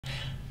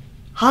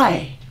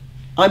Hi,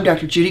 I'm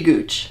Dr. Judy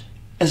Gooch.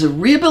 As a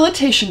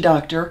rehabilitation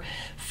doctor,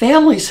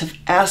 families have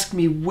asked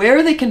me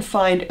where they can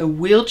find a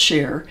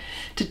wheelchair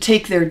to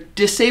take their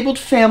disabled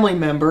family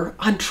member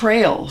on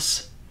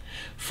trails,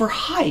 for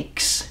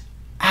hikes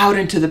out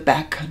into the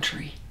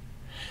backcountry.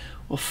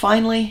 Well,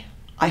 finally,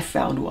 I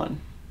found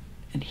one,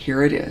 and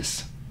here it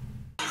is.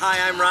 Hi,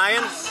 I'm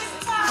Ryan.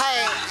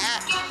 Hi,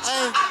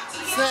 I'm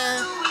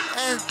Sam,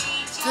 and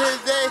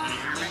today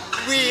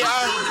we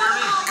are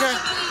going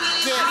to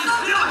get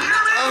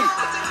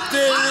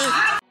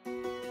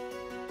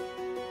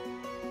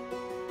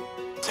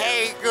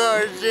Hey,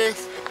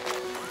 gorgeous.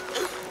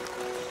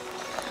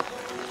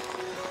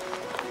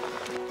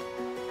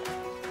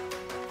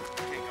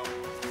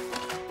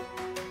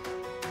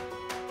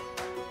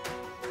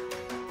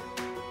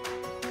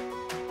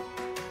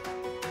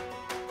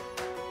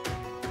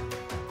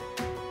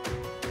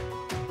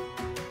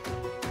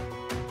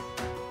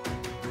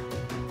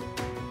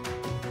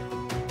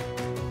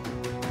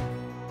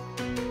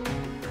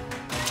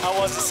 How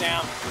was it,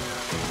 Sam?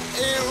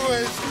 It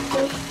was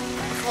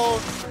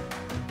cold.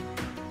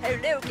 How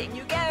low can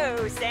you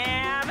go,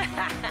 Sam?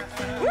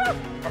 Woo!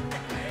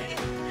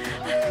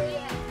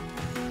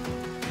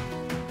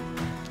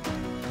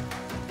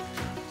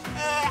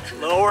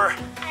 Lower.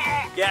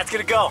 Yeah, it's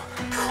gonna go.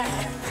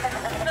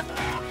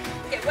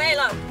 Get way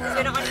low, so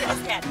you don't want to hit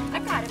his head. I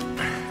got him.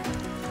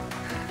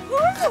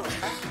 Woo!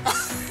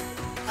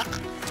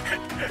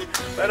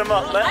 Let him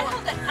up. Let him.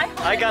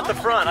 I got the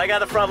front. I got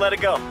the front. Let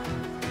it go.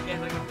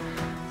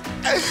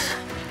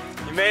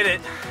 You made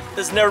it.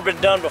 This has never been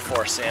done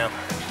before, Sam.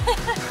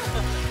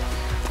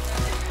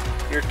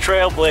 You're a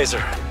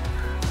trailblazer.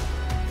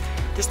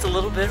 Just a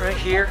little bit right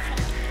here.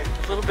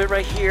 A little bit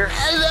right here.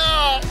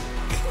 Hello.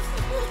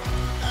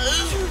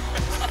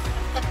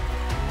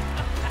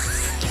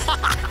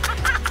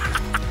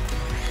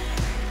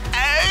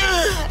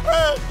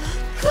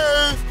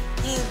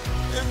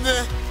 In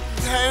the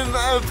time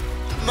of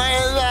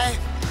my life.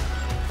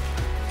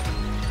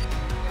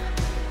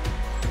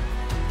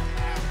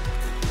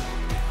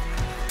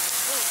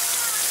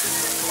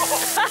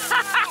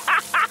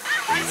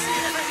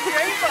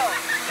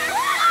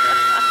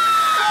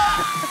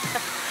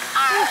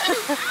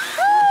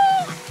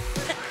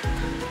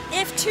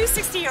 If two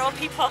 60-year-old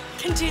people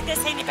can do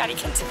this, anybody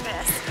can do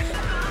this.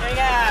 There you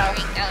go. There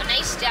you go.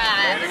 Nice job.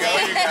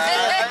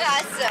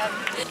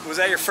 Awesome. Was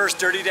that your first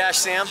Dirty Dash,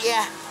 Sam?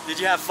 Yeah. Did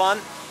you have fun?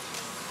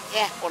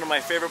 Yeah. One of my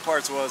favorite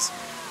parts was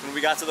when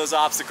we got to those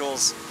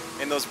obstacles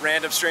and those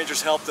random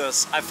strangers helped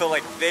us. I felt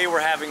like they were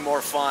having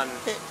more fun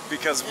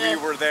because we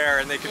were there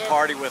and they could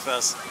party with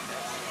us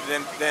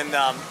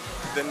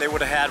than they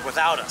would have had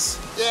without us.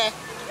 Yeah.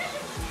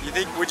 You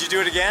think, would you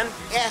do it again?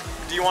 Yeah.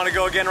 Do you want to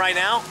go again right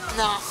now?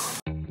 No.